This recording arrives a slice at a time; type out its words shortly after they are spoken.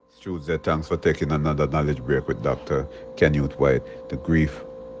Tuesday. Thanks for taking another knowledge break with Dr. Kenute White, the grief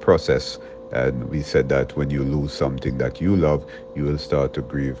process. And we said that when you lose something that you love, you will start to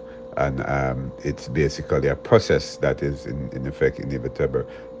grieve. And it's basically a process that is, in effect, inevitable.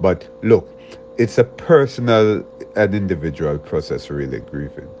 But look, it's a personal and individual process, really,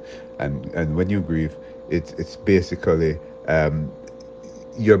 grieving. And when you grieve, it's basically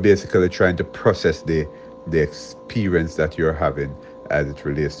you're basically trying to process the experience that you're having as it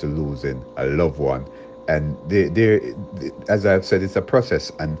relates to losing a loved one. And as I've said, it's a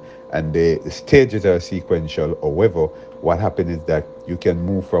process, and the stages are sequential. However, what happens is that you can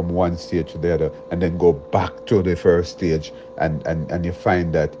move from one stage to the other and then go back to the first stage, and you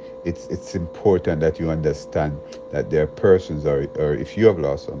find that it's important that you understand that there are persons, or if you have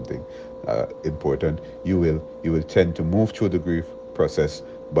lost something important, you will tend to move through the grief process,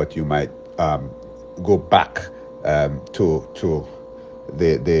 but you might go back to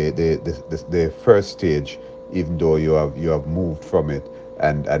the first stage, even though you have moved from it,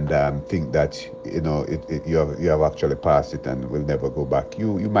 and think that you have actually passed it and will never go back.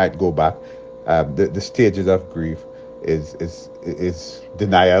 You might go back. The stages of grief is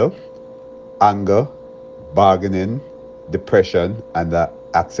denial, anger, bargaining, depression, and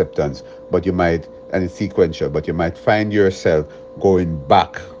acceptance. But you might, and it's sequential, but you might find yourself going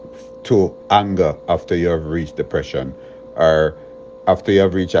back to anger after you have reached depression, or after you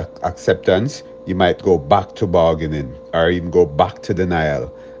have reached acceptance, you might go back to bargaining, or even go back to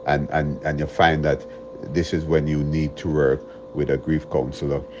denial, and you find that this is when you need to work with a grief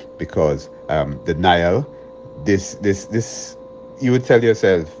counselor, because denial, this you would tell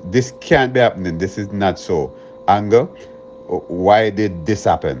yourself, this can't be happening, this is not so. Anger, why did this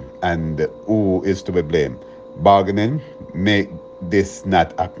happen, and who is to be blamed? Bargaining, make this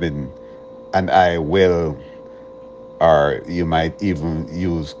not happen, and I will. Or you might even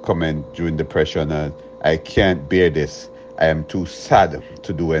use comment during depression, I can't bear this, I am too sad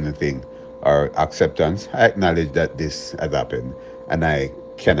to do anything. Or acceptance, I acknowledge that this has happened and I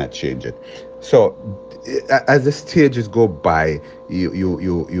cannot change it. So as the stages go by, you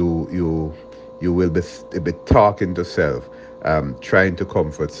will be talking to self, trying to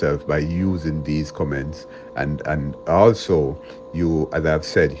comfort self by using these comments, and also, you, as I've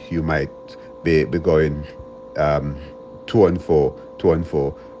said, you might be going to and fro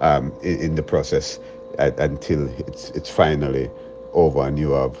in the process, until it's finally over and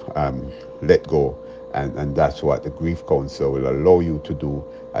you have let go. And that's what the grief counsel will allow you to do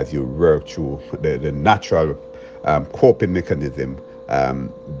as you work through the natural coping mechanism.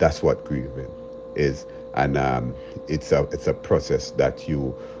 That's what grieving is. And it's a process that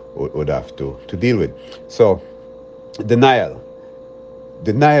you would have to deal with. So denial.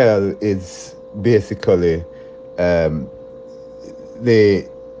 Denial is basically the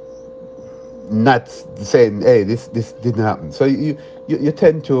not saying, hey, this didn't happen. So you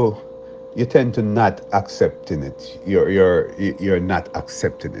tend to not accepting it. You're not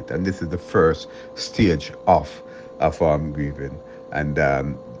accepting it, and this is the first stage of grieving. And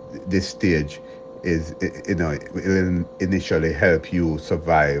this stage is, will initially help you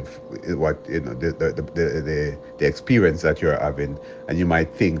survive what the experience that you're having, and you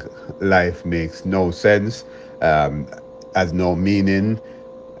might think life makes no sense, has no meaning,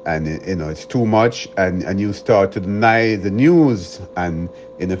 and it's too much, and you start to deny the news, and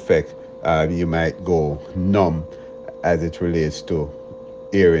in effect you might go numb as it relates to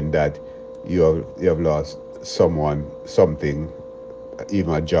hearing that you have lost someone, something,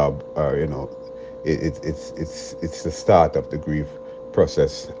 even a job, or it's the start of the grief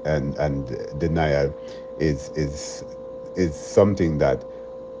process. And denial is something that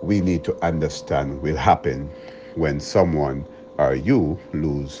we need to understand will happen when someone or you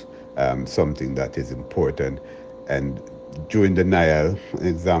lose something that is important. And during denial, an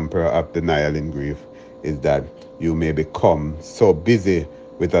example of denial in grief is that you may become so busy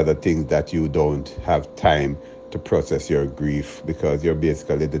with other things that you don't have time to process your grief, because you're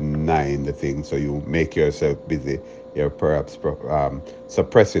basically denying the thing. So you make yourself busy. You're perhaps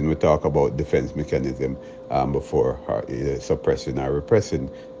suppressing. We talk about defense mechanism before, suppressing or repressing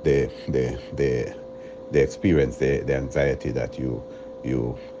the experience, the anxiety that you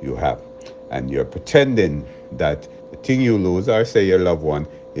have, and you're pretending that the thing you lose, or say your loved one,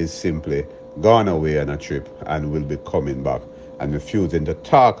 is simply gone away on a trip and will be coming back, and refusing to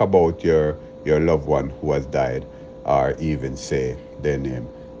talk about your loved one who has died, or even say their name,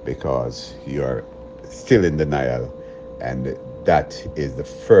 because you're still in denial. And that is the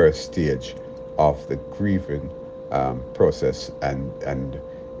first stage of the grieving process, and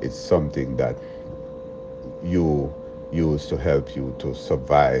it's something that you use to help you to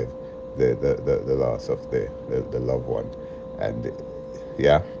survive the loss of the loved one. And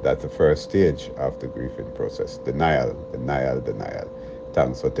yeah, that's the first stage of the grieving process. Denial, denial, denial.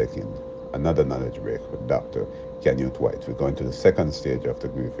 Thanks for taking another knowledge break with Dr. Canute White. We're going to the second stage of the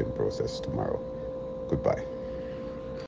grieving process tomorrow. Goodbye.